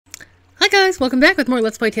guys, welcome back with more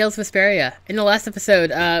Let's Play Tales of Vesperia. In the last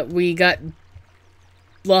episode, we got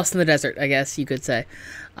lost in the desert, I guess you could say.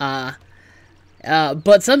 But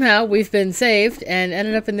somehow we've been saved and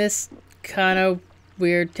ended up in this kind of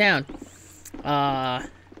weird town.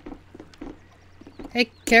 Hey,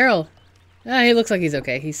 Carol. He looks like he's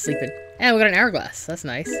okay. He's sleeping. And we got an hourglass. That's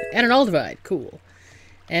nice. And an Aldivide. Cool.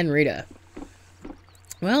 And Rita.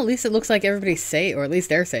 Well, at least it looks like everybody's safe, or at least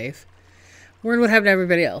they're safe. Wondering what happened to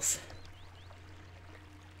everybody else.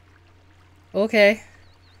 Okay.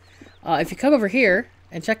 If you come over here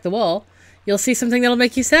and check the wall, you'll see something that'll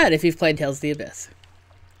make you sad if you've played Tales of the Abyss.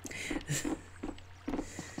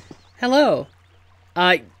 Hello.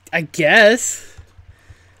 I guess.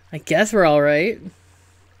 I guess we're alright.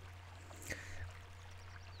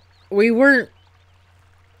 We weren't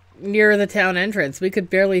near the town entrance. We could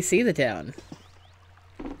barely see the town.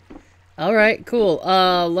 Alright, cool.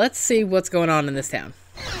 Let's see what's going on in this town.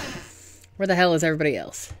 Where the hell is everybody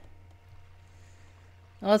else?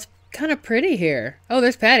 Oh, it's kind of pretty here. Oh,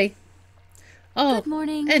 there's Patty. Oh, good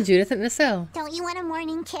morning. And Judith and Nacelle. Don't you want a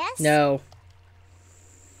morning kiss? No.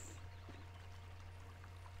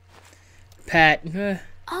 Pat.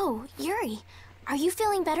 Oh, Yuri. Are you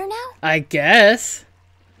feeling better now? I guess.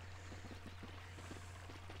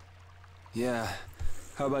 Yeah.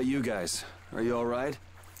 How about you guys? Are you alright?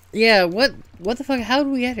 Yeah, what the fuck? How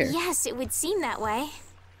did we get here? Yes, it would seem that way.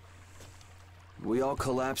 We all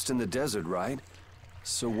collapsed in the desert, right?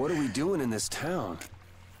 So what are we doing in this town?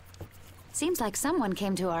 Seems like someone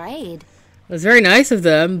came to our aid. It was very nice of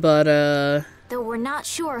them, but, Though we're not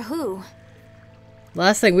sure who.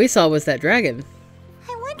 last thing we saw was that dragon.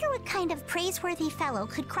 I wonder what kind of praiseworthy fellow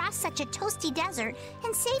could cross such a toasty desert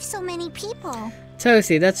and save so many people.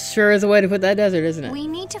 Toasty, that sure is a way to put that desert, isn't it? We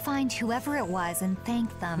need to find whoever it was and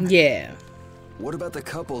thank them. Yeah. What about the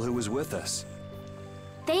couple who was with us?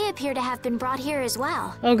 They appear to have been brought here as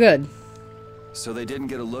well. Oh, good. So they didn't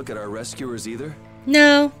get a look at our rescuers either?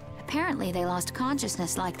 No. Apparently they lost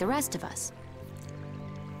consciousness like the rest of us.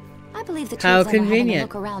 I believe the two How of them are having a convenient.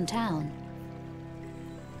 look around town.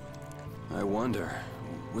 I wonder,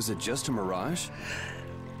 was it just a mirage?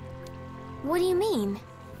 What do you mean?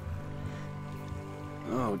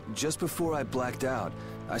 Oh, just before I blacked out,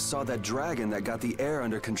 I saw that dragon that got the air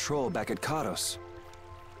under control back at Katos.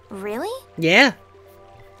 Really? Yeah.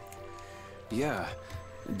 Yeah.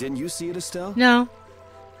 Didn't you see it, Estelle? No.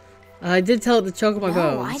 I did tell it to choke on my No,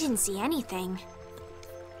 bones. I didn't see anything.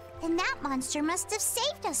 Then that monster must have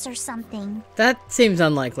saved us or something. That seems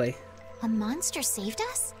unlikely. A monster saved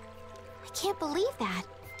us? I can't believe that.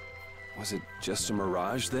 Was it just a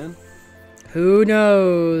mirage then? Who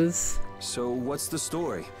knows? So what's the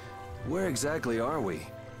story? Where exactly are we?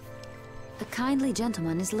 The kindly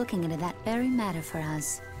gentleman is looking into that very matter for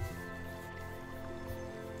us.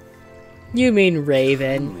 You mean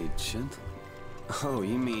Raven. Only gent? Oh,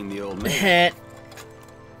 you mean the old man.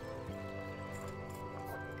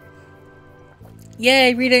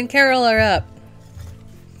 Yay, Rita and Carol are up.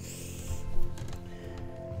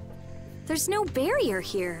 There's no barrier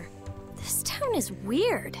here. This town is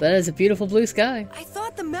weird. That is a beautiful blue sky. I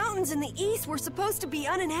thought the mountains in the east were supposed to be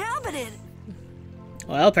uninhabited.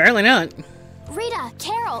 Well, apparently not. Rita,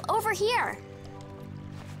 Carol, over here.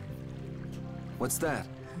 What's that?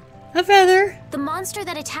 A feather. The monster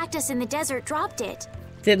that attacked us in the desert dropped it.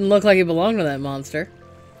 Didn't look like it belonged to that monster.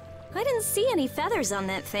 I didn't see any feathers on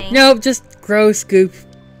that thing. Nope, just gross goop.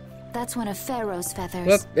 That's one of Pharaoh's feathers.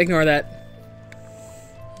 Whoop, ignore that.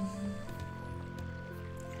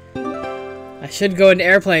 I should go into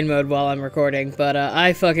airplane mode while I'm recording, but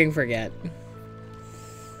I fucking forget.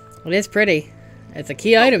 It is pretty. It's a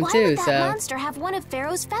key item Why too, would that so. monster have one of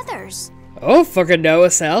Pharaoh's feathers? Oh, fucking no,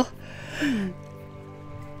 Estelle.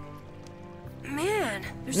 Man,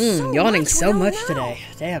 there's so Yawning much so we don't much know. today.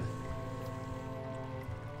 Damn.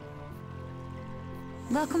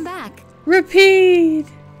 Welcome back. Repeat!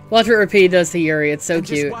 Watch what Repeat does to Yuri. It's so And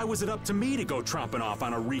just cute. why was it up to me to go tromping off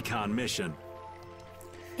on a recon mission?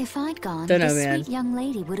 If I'd gone, Dunno, this man. sweet young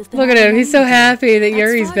lady would have been Look at all him. He's alone so again. happy that That's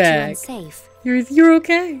Yuri's far too back. unsafe. You're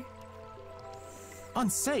okay.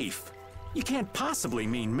 Unsafe? You can't possibly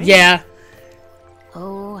mean me. Yeah.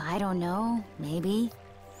 Oh, I don't know. Maybe.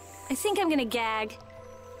 I think I'm gonna gag.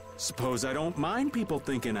 Suppose I don't mind people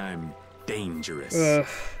thinking I'm dangerous. Ugh.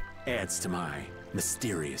 Adds to my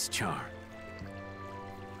mysterious charm.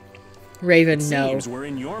 Raven, no. Seems we're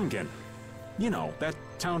in Jormungand. You know, that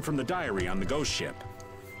town from the diary on the ghost ship.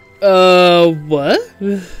 What?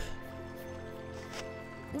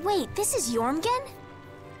 Wait, this is Jormungand?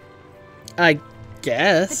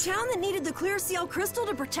 guess. The town that needed the clear seal crystal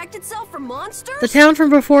to protect itself from monsters? The town from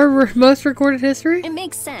before most recorded history? It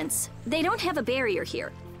makes sense. They don't have a barrier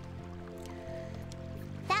here.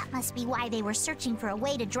 That must be why they were searching for a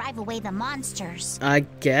way to drive away the monsters. I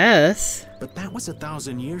guess. But that was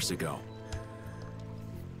 1,000 years ago.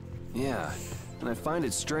 Yeah, and I find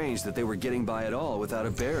it strange that they were getting by at all without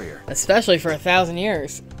a barrier. Especially for 1,000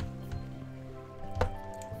 years.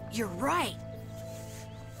 You're right.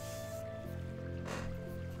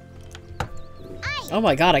 Oh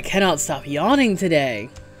my god, I cannot stop yawning today.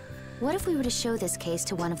 What if we were to show this case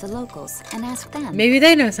to one of the locals and ask them? Maybe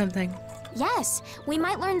they know something. Yes, we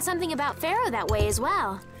might learn something about Pharaoh that way as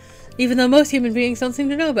well. Even though most human beings don't seem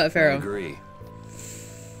to know about I Pharaoh. agree.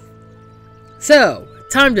 So,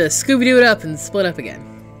 time to Scooby-Doo it up and split up again.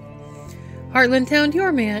 Heartland Town,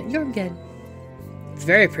 you're good. It's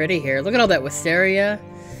very pretty here. Look at all that wisteria.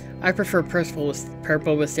 I prefer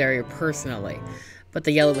purple wisteria personally, but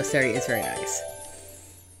the yellow wisteria is very nice.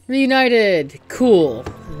 Reunited! Cool.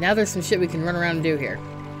 Now there's some shit we can run around and do here.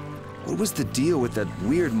 What was the deal with that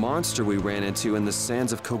weird monster we ran into in the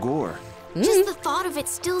sands of Kogor? Just the thought of it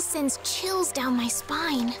still sends chills down my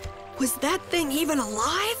spine. Was that thing even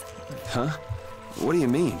alive? Huh? What do you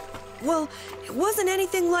mean? Well, it wasn't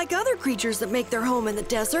anything like other creatures that make their home in the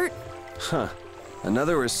desert. Huh.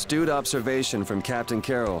 Another astute observation from Captain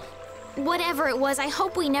Carroll. Whatever it was, I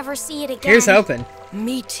hope we never see it again. Here's hoping.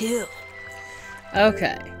 Me too.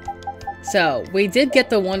 Okay. So, we did get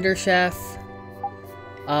the Wonder Chef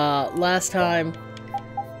last time.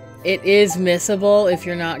 It is missable if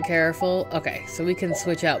you're not careful. Okay, so we can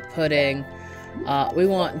switch out pudding. We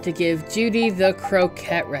want to give Judy the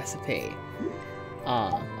croquette recipe.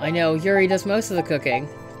 I know Yuri does most of the cooking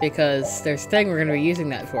because there's a thing we're going to be using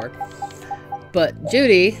that for. But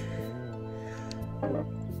Judy...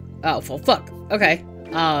 Oh, well, fuck. Okay.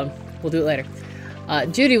 We'll do it later.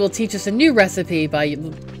 Judy will teach us a new recipe by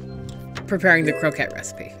preparing the croquette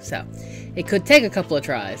recipe. So, it could take a couple of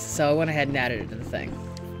tries. So I went ahead and added it to the thing.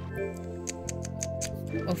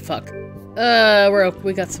 Oh, fuck.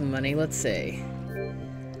 We got some money. Let's see.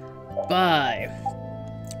 Buy.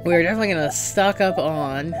 We're definitely gonna stock up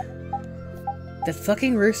on the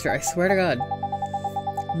fucking rooster, I swear to God.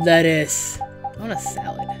 Lettuce. I want a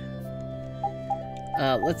salad.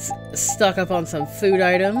 Let's stock up on some food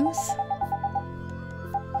items.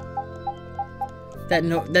 That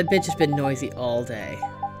bitch has been noisy all day.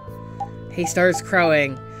 He starts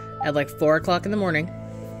crowing at like 4 o'clock in the morning.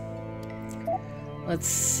 Let's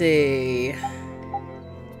see.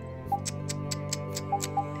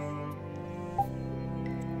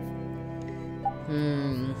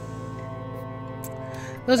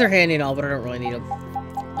 Those are handy and all, but I don't really need them.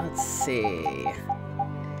 Let's see.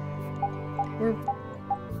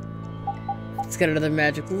 Let's get another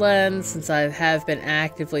magic lens, since I have been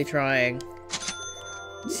actively trying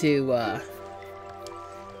to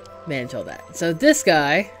manage all that. So this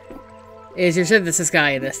guy is your synthesis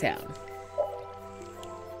guy in this town.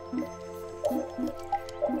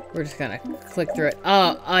 We're just gonna click through it.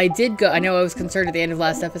 I did go. I know I was concerned at the end of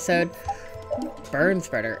last episode. Burn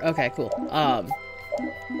spreader. Okay, cool.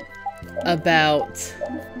 About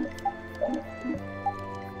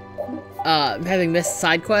having missed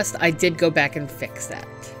side quest. I did go back and fix that.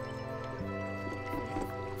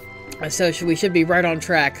 So we should be right on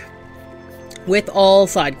track with all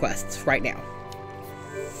side quests right now.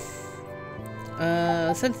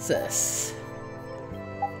 Census.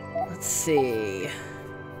 Let's see.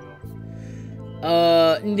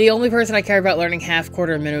 The only person I care about learning half,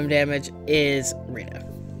 quarter, and minimum damage is Rita.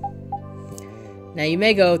 Now you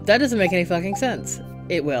may go, that doesn't make any fucking sense.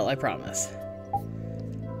 It will, I promise.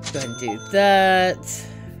 Go ahead and do that.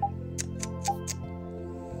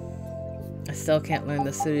 I still can't learn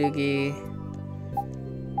the Tsurugi.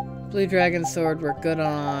 Blue Dragon Sword we're good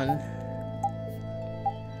on.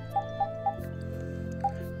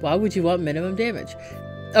 Why would you want minimum damage?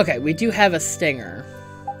 Okay, we do have a Stinger.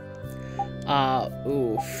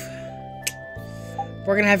 Oof.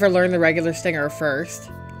 We're gonna have her learn the regular Stinger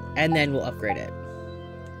first, and then we'll upgrade it.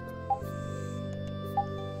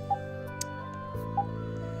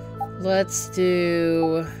 Let's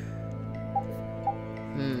do...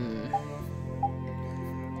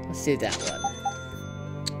 Let's do that one.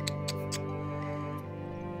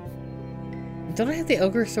 Don't I have the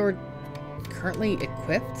Ogre Sword currently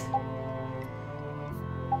equipped?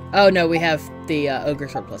 Oh, no, we have the Ogre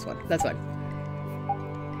Sword +1. That's fine.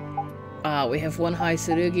 We have one high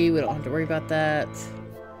Tsurugi. We don't have to worry about that.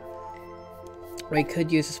 We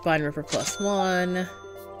could use a Spine Ripper +1.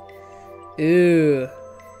 Ooh.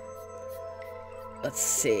 Let's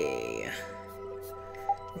see.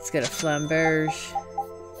 Let's get a flamberge.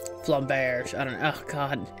 Flamberge. I don't know. Oh,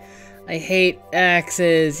 God. I hate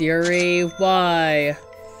axes, Yuri. Why?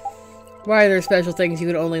 Why are there special things you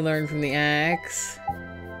can only learn from the axe?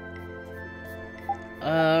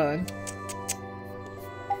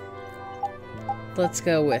 Let's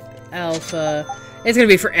go with Alpha. It's gonna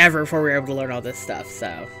be forever before we're able to learn all this stuff,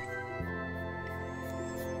 so.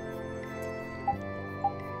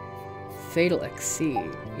 Fatal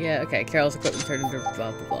Exceed. Yeah, okay. Carol's equipment turned into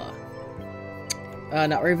blah blah blah.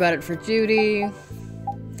 Not worry about it for Judy.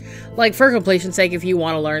 Like, for completion's sake, if you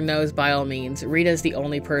want to learn those, by all means. Rita's the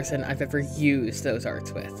only person I've ever used those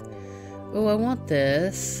arts with. Oh, I want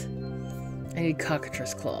this. I need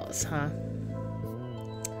cockatrice claws, huh?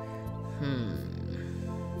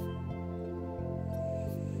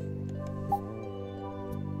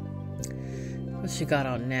 What's she got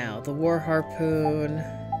on now? The war harpoon.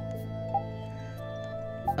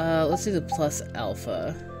 Let's do the plus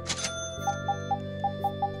alpha.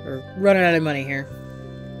 We're running out of money here.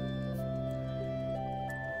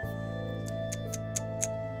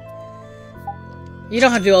 You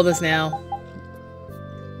don't have to do all this now.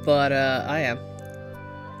 But, I am.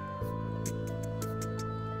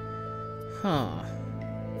 Huh.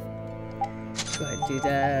 Go ahead and do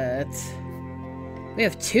that. We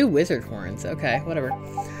have 2 wizard horns. Okay, whatever.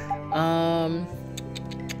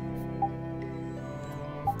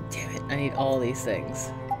 Damn it, I need all these things.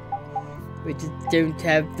 We just don't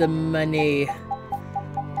have the money.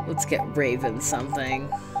 Let's get Raven something.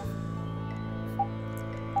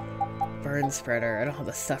 Burn spreader. I don't have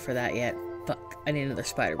the stuff for that yet. Fuck, I need another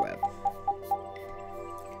spider web.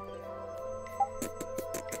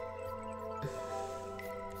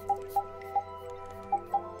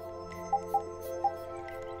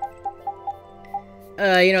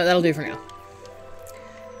 You know what, that'll do for now.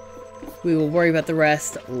 We will worry about the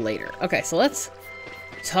rest later. Okay, so let's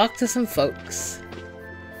talk to some folks.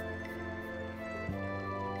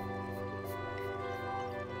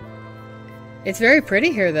 It's very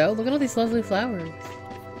pretty here, though. Look at all these lovely flowers.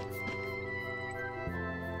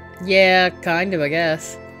 Yeah, kind of, I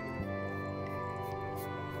guess.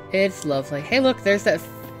 It's lovely. Hey, look, there's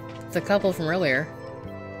the couple from earlier.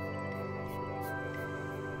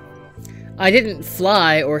 I didn't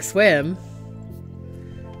fly or swim.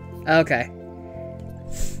 Okay.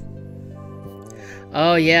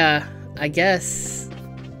 Oh, yeah. I guess.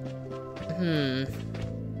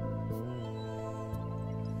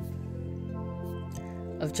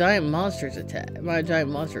 Of giant monsters attack. My giant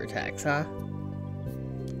monster attacks, huh?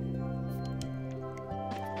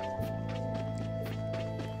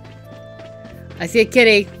 I see a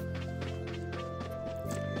kitty.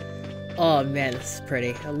 Oh man, this is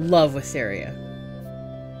pretty. I love Vesperia.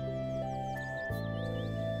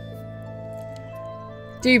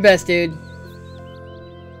 Do your best, dude.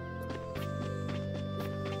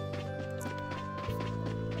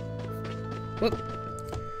 Whoop.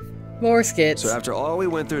 More skits. So after all we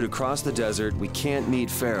went through to cross the desert, we can't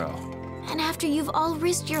meet Pharaoh. And after you've all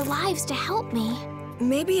risked your lives to help me.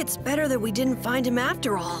 Maybe it's better that we didn't find him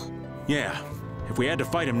after all. Yeah, if we had to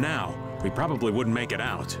fight him now, we probably wouldn't make it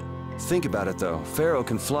out. Think about it though, Pharaoh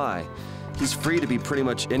can fly. He's free to be pretty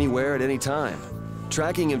much anywhere at any time.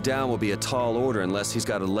 Tracking him down will be a tall order unless he's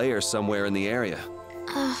got a lair somewhere in the area.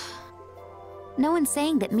 No one's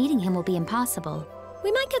saying that meeting him will be impossible.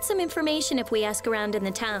 We might get some information if we ask around in the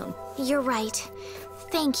town. You're right.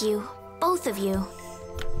 Thank you, both of you.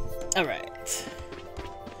 Alright.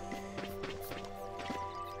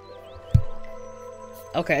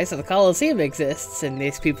 Okay, so the Colosseum exists in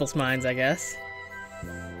these people's minds, I guess.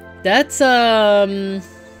 That's,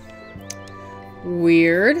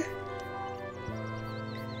 weird.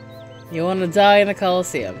 You want to die in the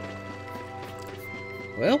Colosseum.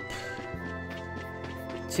 Well,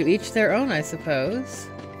 to each their own, I suppose.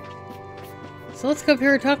 So let's come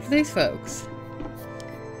here and talk to these folks.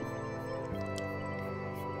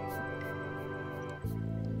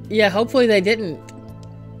 Yeah, hopefully they didn't.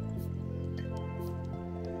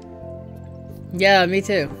 Yeah, me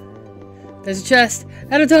too. There's a chest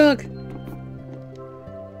and a dog.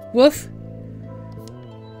 Woof.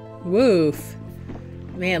 Woof.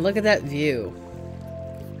 Man, look at that view.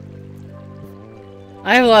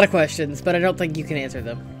 I have a lot of questions, but I don't think you can answer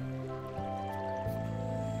them.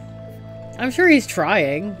 I'm sure he's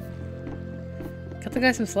trying. Cut the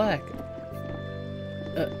guy some slack.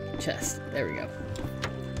 Chest. There we go.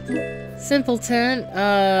 Simpleton.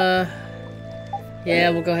 Yeah,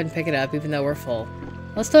 we'll go ahead and pick it up, even though we're full.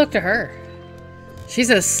 Let's talk to her. She's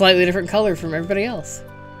a slightly different color from everybody else.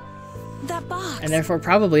 That box. And therefore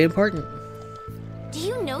probably important. Do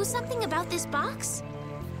you know something about this box?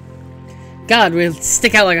 God, we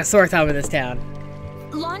stick out like a sore thumb in this town.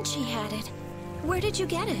 Launchy had it. Where did you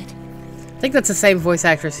get it? I think that's the same voice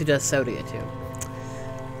actress who does Sodia, too.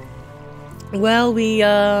 Well, we,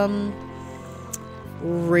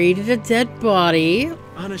 raided a dead body.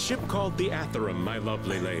 On a ship called the Atherum, my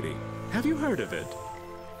lovely lady. Have you heard of it?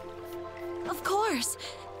 Of course.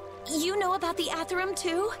 You know about the Atherum,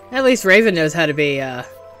 too? At least Raven knows how to be,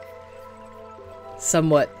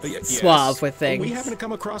 somewhat suave Yes. with things. We happen to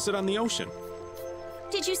come across it on the ocean.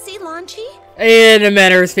 Did you see Launchy? In a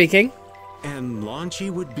manner of speaking. And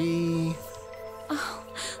Launchy would be...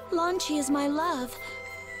 Launchy is my love.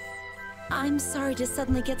 I'm sorry to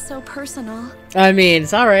suddenly get so personal. I mean,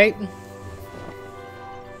 it's alright.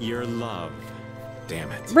 your love.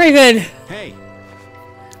 Damn it. Raven! Hey,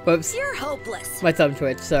 Whoops. You're hopeless. My thumb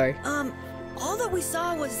twitched, sorry. All that we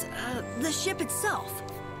saw was, the ship itself.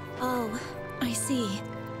 Oh, I see.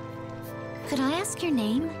 Could I ask your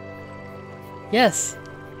name? Yes.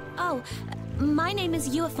 Oh, my name is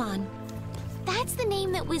Yuafan. That's the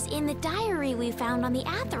name that was in the diary we found on the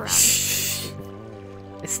Atherum.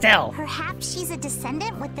 Estelle. Perhaps she's a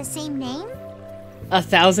descendant with the same name?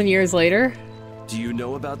 1,000 years later? Do you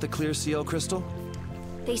know about the clear seal crystal?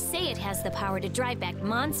 They say it has the power to drive back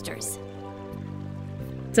monsters.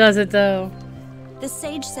 Does it, though? The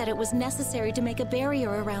sage said it was necessary to make a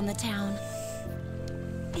barrier around the town.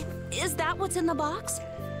 Is that what's in the box?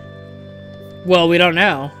 Well, we don't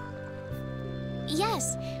know.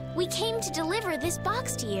 Yes, we came to deliver this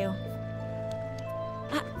box to you.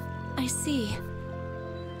 I see.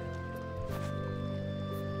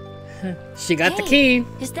 She got the Hey, key.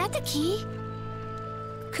 Is that the key?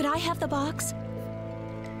 Could I have the box?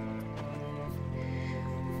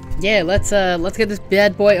 Yeah, let's get this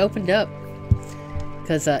bad boy opened up.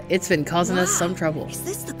 Cause it's been causing us some trouble. Is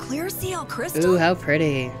this the clear seal crystal? Ooh, how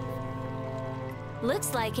pretty.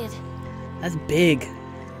 Looks like it. That's big.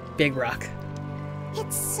 Big rock.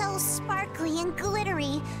 It's so sparkly and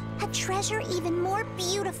glittery. A treasure even more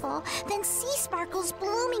beautiful than sea sparkles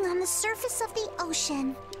blooming on the surface of the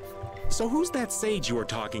ocean. so who's that sage you were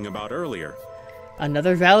talking about earlier?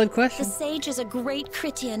 Another valid The question? sage is a great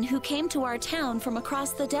Critian who came to our town from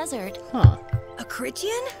across the desert. Huh. A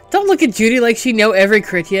Critian? Don't look at Judy like she know every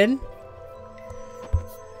Critian.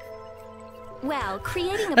 Well,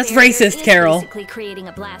 creating a That's barrier racist, is Carol. basically creating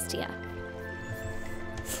a Blastia.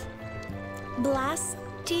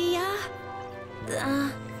 Blastia?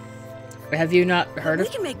 Have you not heard We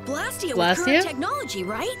of... can make Blastia, Blastia? with current technology,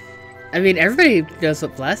 right? I mean, everybody knows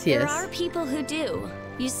what Blastia There is. are people who do.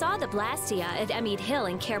 You saw the Blastia at Emid Hill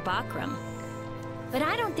in Cair Bakram. But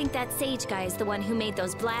I don't think that sage guy is the one who made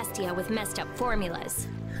those Blastia with messed up formulas.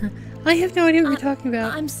 I have no idea what you're talking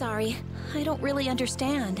about. I'm sorry. I don't really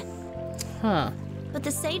understand. Huh. But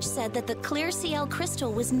the sage said that the clear CL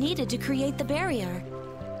crystal was needed to create the barrier.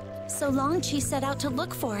 So Longchi set out to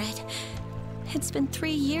look for it. It's been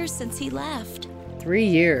 3 years since he left. 3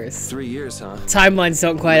 years. 3 years, huh? Timelines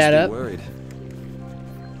don't quite Must add be up. worried.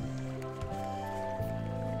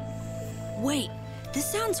 Wait, this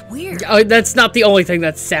sounds weird. Oh, that's not the only thing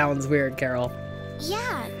that sounds weird, Carol.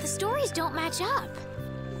 Yeah, the stories don't match up.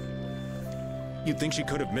 You'd think she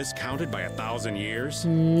could have miscounted by 1,000 years?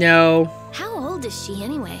 No. How old is she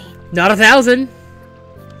anyway? Not 1,000.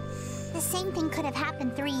 The same thing could have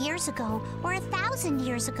happened 3 years ago, or 1,000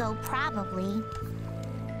 years ago, probably.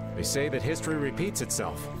 They say that history repeats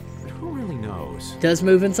itself, but who really knows? Does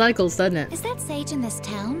move in cycles, doesn't it? Is that sage in this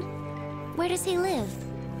town? Where does he live?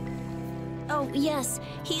 Oh, yes.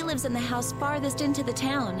 He lives in the house farthest into the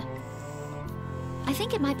town. I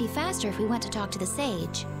think it might be faster if we went to talk to the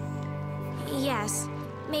sage. Yes,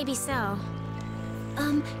 maybe so.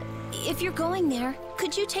 If you're going there,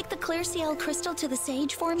 could you take the clear CL crystal to the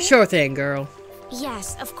sage for me? Sure thing, girl.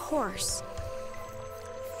 Yes, of course.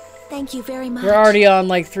 Thank you very much. We're already on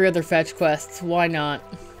like 3 other fetch quests. Why not?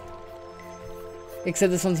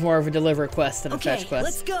 Except this one's more of a deliver quest than a Okay, fetch quest.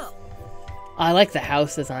 let's go. I like the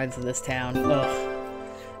house designs of this town. Ugh.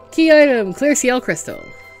 Key item, clear CL crystal.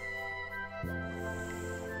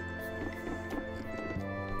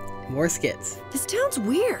 More skits. This town's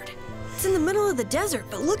weird. It's in the middle of the desert,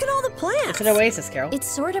 but look at all the plants. It's an oasis, Carol. It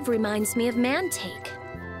sort of reminds me of Mantake.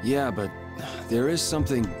 Yeah, but there is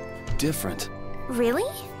something different. Really?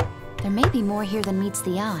 There may be more here than meets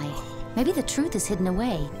the eye. Maybe the truth is hidden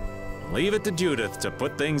away. Leave it to Judith to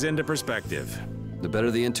put things into perspective. The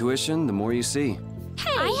better the intuition, the more you see.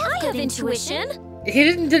 Hey, I have intuition. He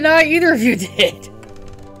didn't deny either of you did.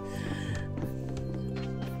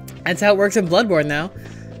 That's how it works in Bloodborne, though.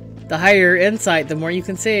 The higher your insight, the more you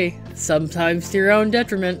can see. Sometimes to your own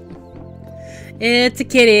detriment. It's a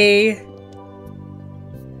kitty.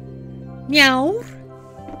 Meow.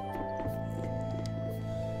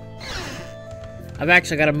 I've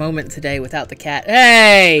actually got a moment today without the cat.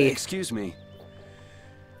 Hey! Excuse me.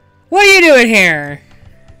 What are you doing here?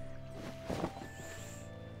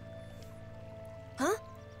 Huh?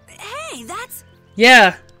 Hey, that's...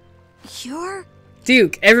 Yeah. You're...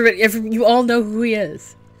 Duke. You all know who he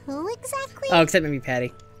is. Who exactly? Oh, except maybe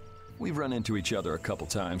Patty. We've run into each other a couple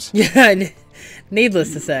times. Yeah,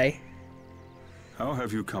 needless to say. How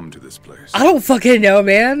have you come to this place? I don't fucking know,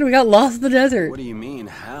 man. We got lost in the desert. What do you mean,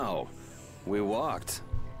 how? We walked.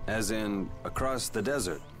 As in, across the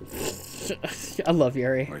desert. I love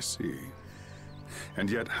Yuri. I see.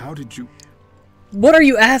 And yet, how did you... What are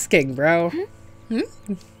you asking, bro?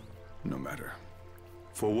 No matter.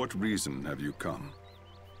 For what reason have you come?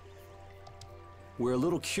 We're a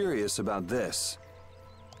little curious about this.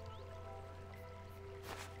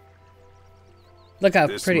 Look how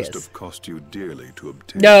This pretty must it is. have cost you dearly to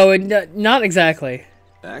obtain. No, not exactly.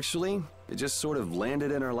 Actually, it just sort of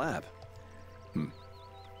landed in our lap.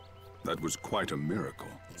 That was quite a miracle.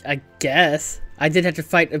 I guess. I did have to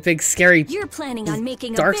fight a big, scary... You're planning on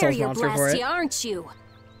making Dark a Souls barrier monster for it. Blastia, aren't you?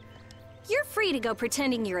 You're free to go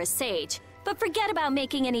pretending you're a sage, but forget about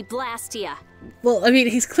making any Blastia. Well, I mean,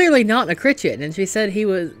 he's clearly not a Christian, and she said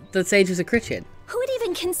the sage was a Christian. Who would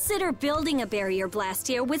even consider building a barrier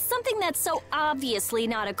Blastia with something that's so obviously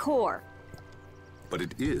not a core? But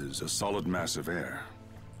it is a solid mass of air.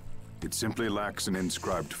 It simply lacks an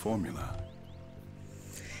inscribed formula.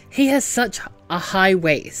 He has such a high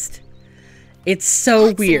waist. It's so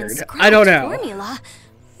What's an weird. inscribed I don't know. Formula?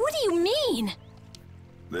 What do you mean?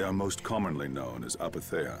 They are most commonly known as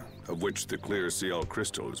apatheia, of which the clear CL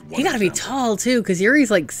crystal is one He gotta be example. tall, too, because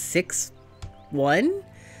Yuri's like 6'1"?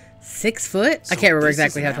 6 foot? I can't remember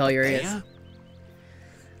exactly how tall Yuri is.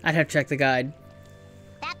 I'd have to check the guide.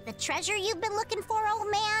 That the treasure you've been looking for,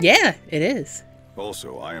 old man? Yeah, it is.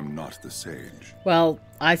 Also, I am not the sage. Well,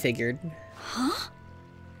 I figured. Huh?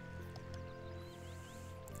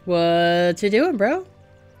 What you doing, bro?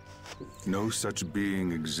 No such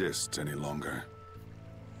being exists any longer.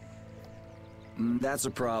 That's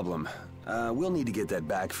a problem. We'll need to get that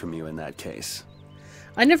back from you in that case.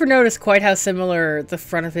 I never noticed quite how similar the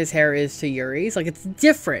front of his hair is to Yuri's. Like, it's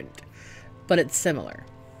different, but it's similar.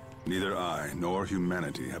 Neither I nor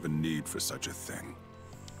humanity have a need for such a thing.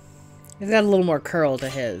 He's got a little more curl to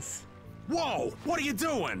his. Whoa! What are you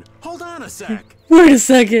doing? Hold on a sec! Wait a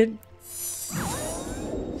second!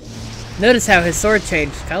 Notice how his sword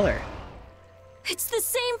changed color. It's the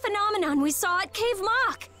same phenomenon we saw at Cave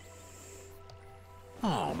Mock.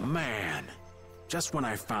 Oh, man. Just when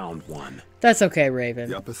I found one. That's okay, Raven.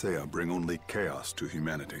 The apatheia bring only chaos to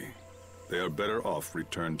humanity. They are better off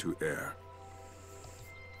returned to air.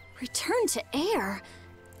 Return to air?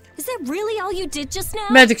 Is that really all you did just now?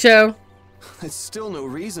 Magic show. It's still no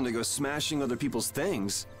reason to go smashing other people's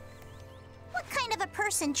things. What kind of a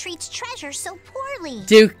person treats treasure so poorly?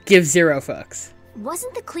 Duke gives 0 fucks.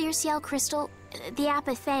 Wasn't the clear CL crystal, the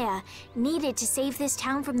apatheia, needed to save this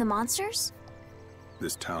town from the monsters?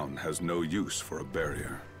 This town has no use for a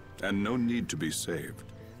barrier, and no need to be saved.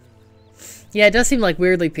 Yeah, it does seem like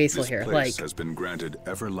weirdly peaceful This here. place Like, has been granted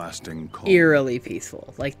everlasting calm. eerily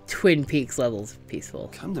peaceful. Like, Twin Peaks levels peaceful.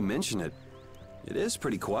 Come to mention it, it is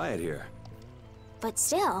pretty quiet here. But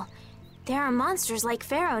still, there are monsters like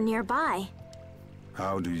Pharaoh nearby.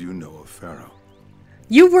 How do you know of Pharaoh?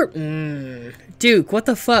 You were... Duke, what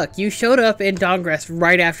the fuck? You showed up in Dongrass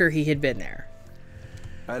right after he had been there.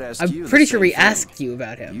 I'd ask I'm you the pretty sure same we thing. asked you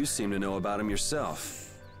about him. You seem to know about him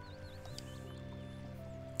yourself.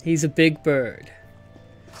 He's a big bird.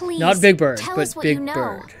 Please, Not Big Bird, tell but us what Big you know.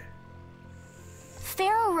 Bird.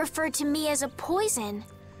 Pharaoh referred to me as a poison.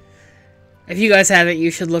 If you guys haven't, you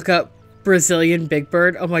should look up Brazilian Big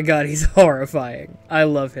Bird. Oh my god, he's horrifying. I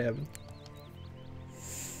love him.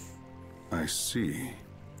 I see.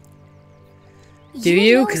 Do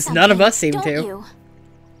you? know 'Cause none of something, us seem don't to. you?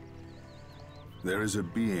 There is a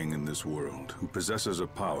being in this world who possesses a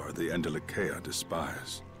power the Endelikeia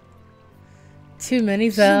despise. Too many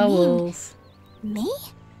vowels. Me?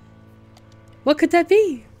 What could that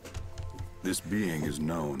be? This being is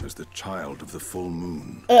known as the Child of the Full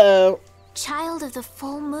Moon. Uh-oh. Child of the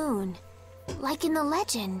full moon. Like in the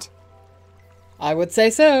legend. I would say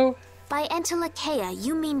so. By Entelikeia,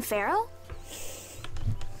 you mean Pharaoh?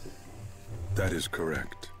 That is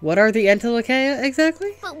correct. What are the Entelikeia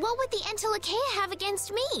exactly? But what would the Entelikeia have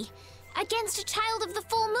against me? Against a child of the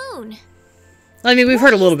full moon? I mean, we've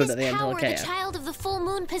heard a little bit What of the is this power the Entelikeia. child of the full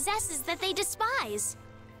moon possesses that they despise?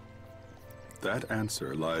 That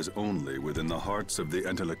answer lies only within the hearts of the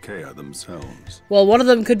Entelekea themselves. Well, one of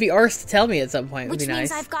them could be arsed to tell me at some point. Would Which be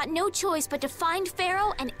means nice. I've got no choice but to find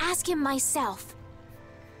Pharaoh and ask him myself.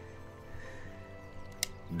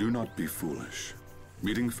 Do not be foolish.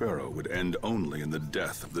 Meeting Pharaoh would end only in the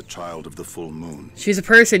death of the child of the full moon. She's a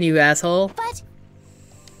person, you asshole. But...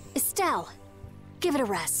 Estelle, give it a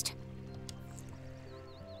rest.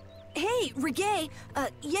 Hey, Regay,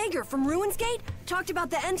 Jaeger from Ruins Gate talked about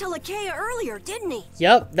the Entelekea earlier, didn't he?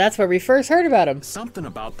 Yep, that's where we first heard about him. Something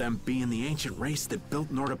about them being the ancient race that built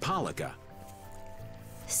Nordopolica.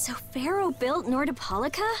 So Pharaoh built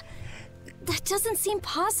Nordopolica? That doesn't seem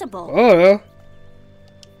possible. Oh.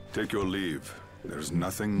 Take your leave. There's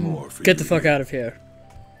nothing more for you. Get the fuck out of here.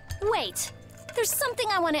 Wait, there's something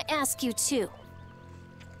I want to ask you too.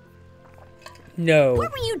 No.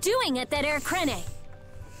 What were you doing at that Air Crene?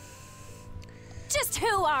 Just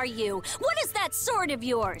who are you? What is that sword of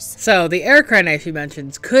yours? So, the air crane she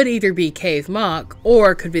mentions could either be Cave Mock,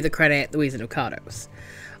 or could be the crane at the Wheezing of Kados.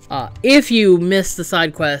 If you miss the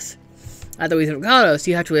side quest at the Wheezing of Kados,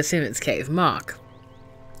 you have to assume it's Cave Mock.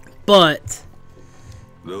 But...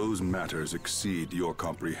 those matters exceed your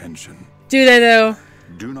comprehension. do they, though?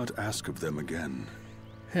 Do not ask of them again.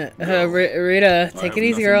 Rita, take it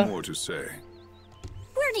easy, girl. I have nothing more to say.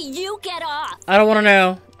 Where do you get off? I don't want to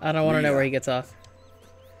know. I don't want to know where he gets off.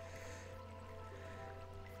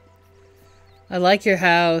 I like your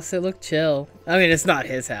house. It looked chill. I mean, it's not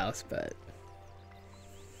his house, but...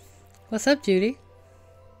 what's up, Judy?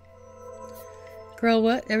 Girl,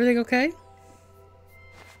 what? Everything okay?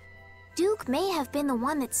 Duke may have been the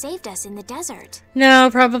one that saved us in the desert. No,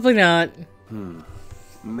 probably not.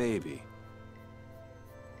 Maybe.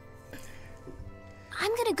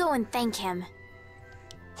 I'm gonna go and thank him.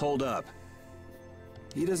 Hold up.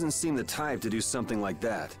 He doesn't seem the type to do something like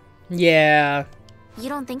that. Yeah. You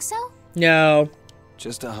don't think so? No.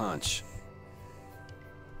 Just a hunch.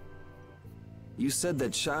 You said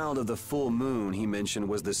that child of the full moon he mentioned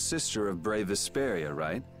was the sister of brave Vesperia,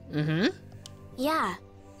 right? Mm-hmm. Yeah.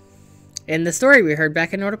 In the story we heard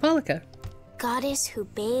back in Nordopolica. Goddess who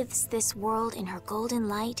bathes this world in her golden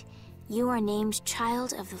light, you are named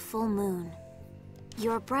Child of the Full Moon.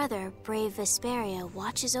 Your brother, brave Vesperia,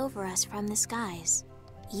 watches over us from the skies.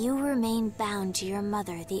 You remain bound to your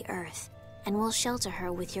mother, the Earth, and will shelter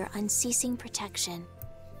her with your unceasing protection.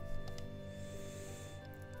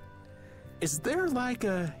 Is there like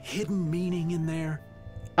a hidden meaning in there?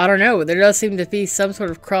 I don't know. There does seem to be some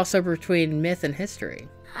sort of crossover between myth and history.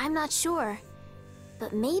 I'm not sure,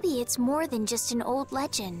 but maybe it's more than just an old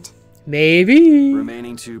legend. Maybe.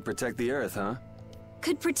 Remaining to protect the Earth, huh?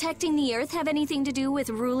 Could protecting the Earth have anything to do with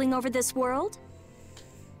ruling over this world?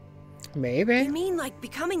 Maybe. You mean like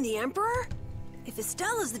becoming the Emperor? If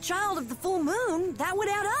Estelle is the child of the full moon, that would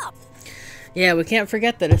add up. Yeah, we can't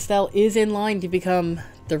forget that Estelle is in line to become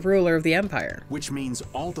the ruler of the Empire. Which means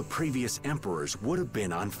all the previous emperors would have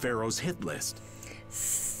been on Pharaoh's hit list.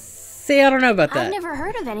 See, I don't know about that. I've never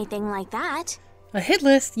heard of anything like that. A hit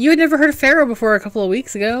list? You had never heard of Pharaoh before a couple of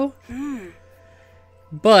weeks ago.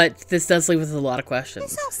 But this does leave us with a lot of questions.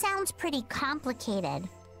 This all sounds pretty complicated.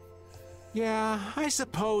 Yeah, I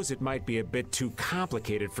suppose it might be a bit too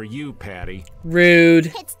complicated for you, Patty.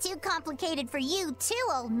 Rude. It's too complicated for you too,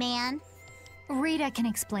 old man. Rita can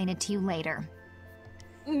explain it to you later.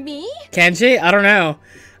 Me? Can she? I don't know.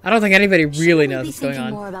 I don't think anybody really knows Be what's going thinking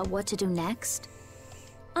on. more about what to do next.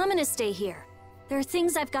 I'm gonna stay here. There are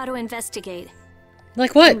things I've got to investigate.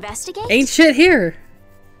 Like what? Investigate? Ain't shit here.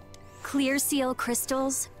 Clear seal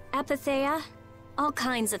crystals, apatheia, all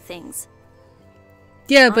kinds of things.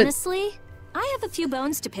 Yeah, but... honestly, I have a few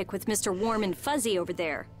bones to pick with Mr. Warm and Fuzzy over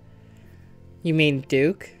there. You mean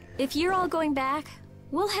Duke? If you're all going back,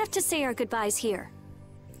 we'll have to say our goodbyes here.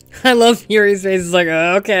 I love Yuri's face. It's like,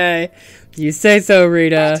 okay. You say so,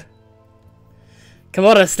 Rita. Come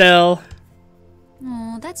on, Estelle.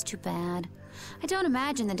 Oh, that's too bad. I don't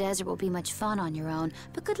imagine the desert will be much fun on your own,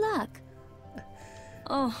 but good luck.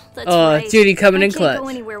 Oh, that's Oh, right. Judy coming in I can't clutch. go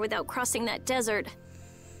anywhere without crossing that desert.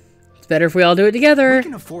 It's better if we all do it together. We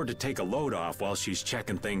can afford to take a load off while she's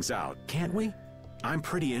checking things out, can't we? I'm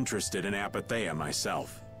pretty interested in apatheia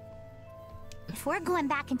myself. If we're going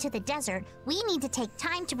back into the desert, we need to take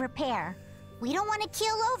time to prepare. We don't want to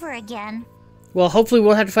keel over again. Well, hopefully we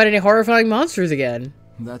won't have to fight any horrifying monsters again.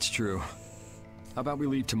 That's true. How about we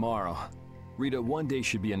leave tomorrow? Rita, one day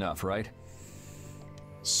should be enough, right?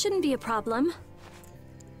 Shouldn't be a problem.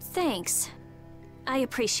 Thanks. I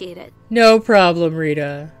appreciate it. No problem,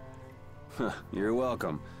 Rita. You're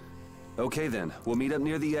welcome. Okay then, we'll meet up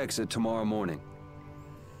near the exit tomorrow morning.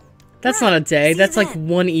 That's not a day. That's like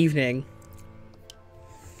one evening.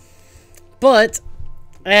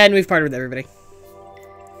 And we've parted with everybody.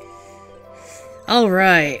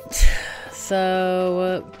 Alright.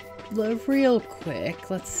 So, real quick,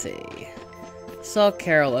 let's see. Saw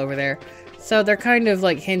Carol over there. So they're kind of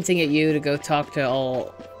like hinting at you to go talk to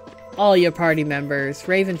all your party members.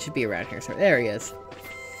 Raven should be around here, so there he is.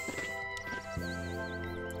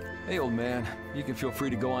 Hey, old man. You can feel free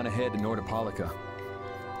to go on ahead to Nordopolica.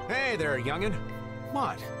 Hey there, youngin'.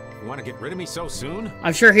 What? You want to get rid of me so soon?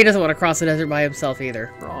 I'm sure he doesn't want to cross the desert by himself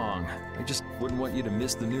either. Wrong. I just wouldn't want you to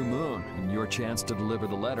miss the new moon and your chance to deliver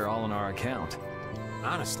the letter all on our account.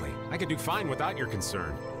 Honestly, I could do fine without your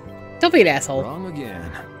concern. Don't be an asshole. Wrong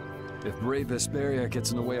again. If brave Vesperia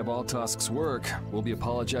gets in the way of Altosk's work, we'll be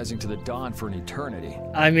apologizing to the Dawn for an eternity.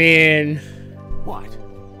 I mean... What?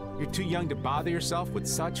 You're too young to bother yourself with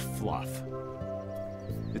such fluff.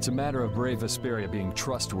 It's a matter of brave Vesperia being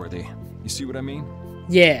trustworthy. You see what I mean?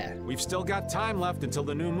 Yeah. We've still got time left until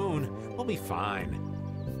the new moon. We'll be fine.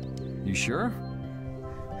 You sure?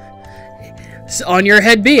 So on your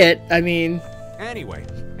head be it. I mean... Anyway,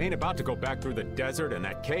 ain't about to go back through the desert and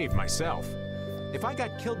that cave myself. If I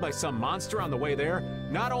got killed by some monster on the way there,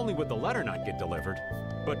 not only would the letter not get delivered,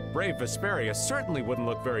 but brave Vesperia certainly wouldn't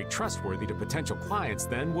look very trustworthy to potential clients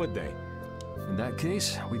then, would they? In that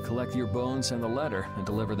case, we collect your bones and the letter and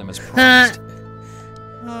deliver them as promised.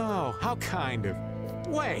 Oh, how kind of...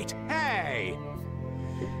 Wait, hey!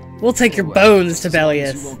 We'll take your bones to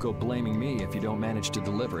Bellius. You won't go blaming me if you don't manage to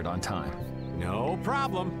deliver it on time. No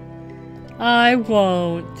problem. I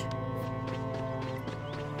won't.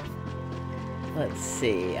 Let's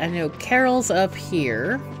see. I know Carol's up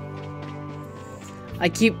here. I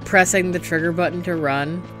keep pressing the trigger button to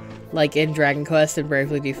run, like in Dragon Quest and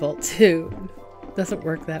Bravely Default 2. Doesn't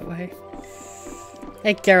work that way.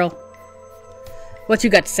 Hey, Carol. What you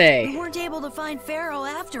got to say? We weren't able to find Pharaoh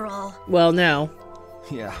after all. Well, no.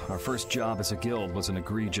 Yeah, our first job as a guild was an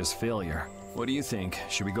egregious failure. What do you think?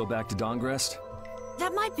 Should we go back to Dongrest?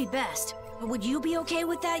 That might be best. But would you be okay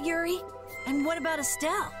with that, Yuri? And what about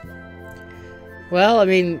Estelle? Well, I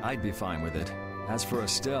mean... I'd be fine with it. As for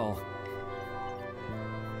Estelle...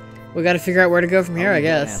 we gotta figure out where to go from here, I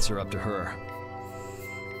guess. Answer up to her.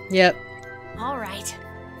 Yep. All right.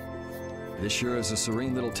 This sure is a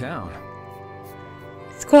serene little town.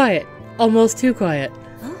 It's quiet. Almost too quiet.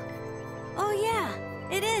 Huh? Oh yeah,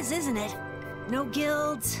 it is, isn't it? No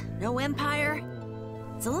guilds, no empire.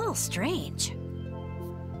 It's a little strange.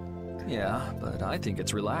 Yeah, but I think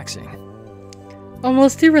it's relaxing.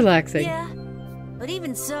 Almost too relaxing. Yeah, but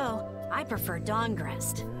even so, I prefer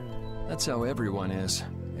Dongrest. That's how everyone is.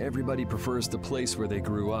 Everybody prefers the place where they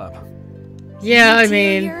grew up. Yeah, I too,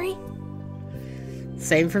 mean... Yuri?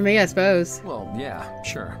 Same for me, I suppose. Well, yeah,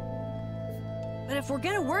 sure. But if we're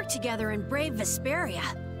gonna work together in brave Vesperia,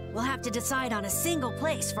 we'll have to decide on a single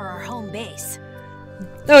place for our home base.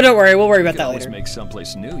 Oh, don't worry, we'll worry about that always later. Make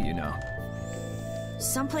someplace new, you know.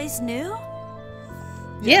 Someplace new?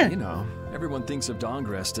 Yeah. You know, everyone thinks of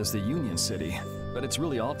Dongrest as the Union City, but it's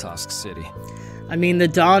really Altosk City. I mean, the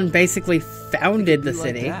Dawn basically founded the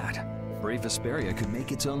city. Like that. Brave Vesperia could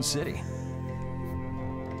make its own city.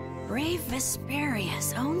 Brave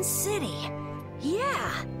Vesperia's own city.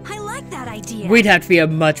 Yeah, I like that idea. We'd have to be a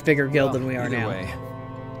much bigger guild than we are either now. Way,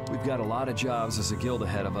 we've got a lot of jobs as a guild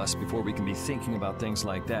ahead of us before we can be thinking about things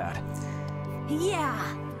like that.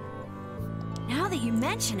 Yeah. Now that you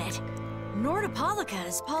mention it, Nordopolica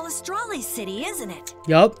is Polystrali's city, isn't it?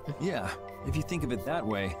 Yup. Yeah, if you think of it that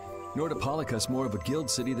way, Nordopolica is more of a guild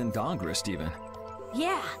city than Dongrest, even.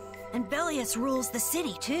 Yeah, and Bellius rules the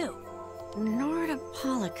city, too.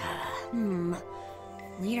 Nordopolica,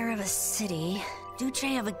 leader of a city,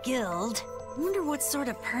 Duce of a guild. Wonder what sort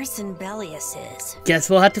of person Bellius is. Guess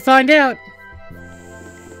we'll have to find out.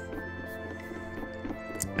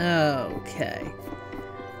 Okay.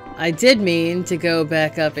 I did mean to go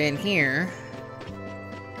back up in here.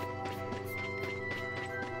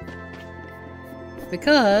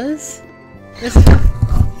 Because... this...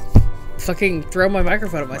 fucking throw my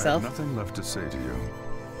microphone at myself. I have nothing left to say to you.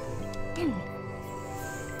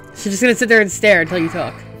 She's just gonna sit there and stare until you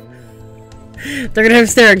talk. They're gonna have a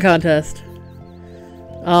staring contest.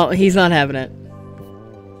 Oh, he's not having it.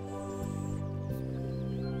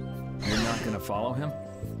 You're not gonna follow him?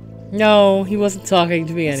 No, he wasn't talking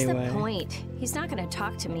to me What's anyway. the point? He's not gonna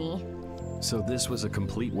talk to me. So this was a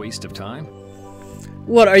complete waste of time?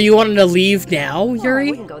 What, are you wanting to leave now, Well, Yuri?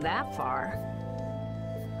 I wouldn't go that far.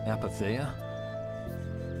 Apatheia?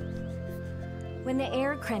 When the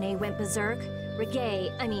air crane went berserk,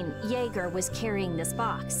 Jaeger was carrying this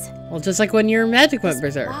box. Well, just like when your magic went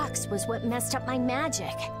This berserk. box was what messed up my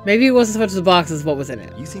magic. Maybe it wasn't so much the box as what was in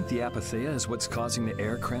it. You think the apatheia is what's causing the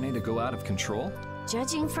air crane to go out of control?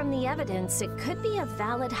 Judging from the evidence, it could be a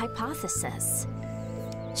valid hypothesis.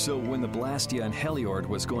 So when the Blastia and Heliord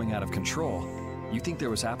was going out of control, you think there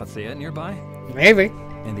was apatheia nearby? Maybe.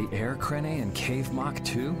 And the air crane and cave mock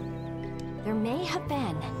too? There may have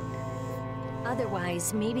been.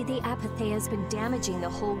 Otherwise, maybe the apatheia has been damaging the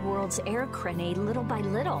whole world's air crane little by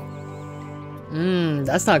little.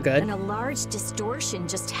 That's not good. And a large distortion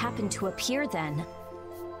just happened to appear then.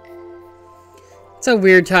 It's a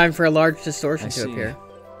weird time for a large distortion to see. appear.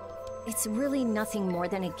 It's really nothing more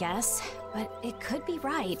than a guess, but it could be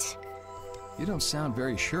right. You don't sound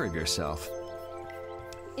very sure of yourself.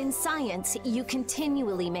 In science, you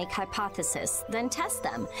continually make hypotheses, then test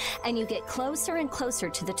them, and you get closer and closer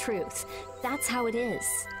to the truth. That's how it is.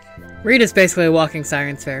 Rita's basically a walking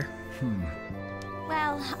science fair.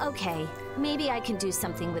 Well, okay. Maybe I can do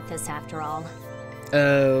something with this after all.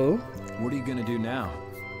 Oh? What are you gonna do now?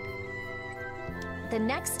 The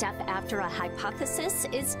next step after a hypothesis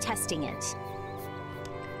is testing it.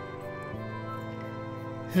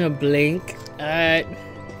 Blink. Alright.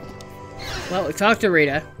 Well, we talked to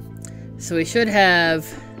Rita. So we should have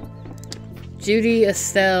Judy,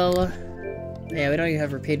 Estelle. Yeah, we don't even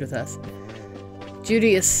have Repeat with us.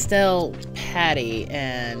 Judy, Estelle, Patty,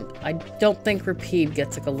 and I don't think Repeat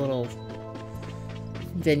gets like a little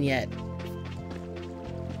vignette.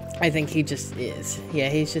 I think he just is. Yeah,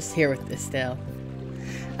 he's just here with Estelle.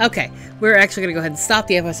 Okay, we're actually going to go ahead and stop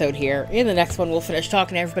the episode here. In the next one, we'll finish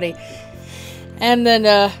talking to everybody. And then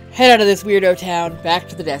head out of this weirdo town back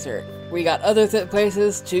to the desert. We got other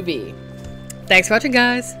places to be. Thanks for watching,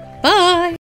 guys. Bye!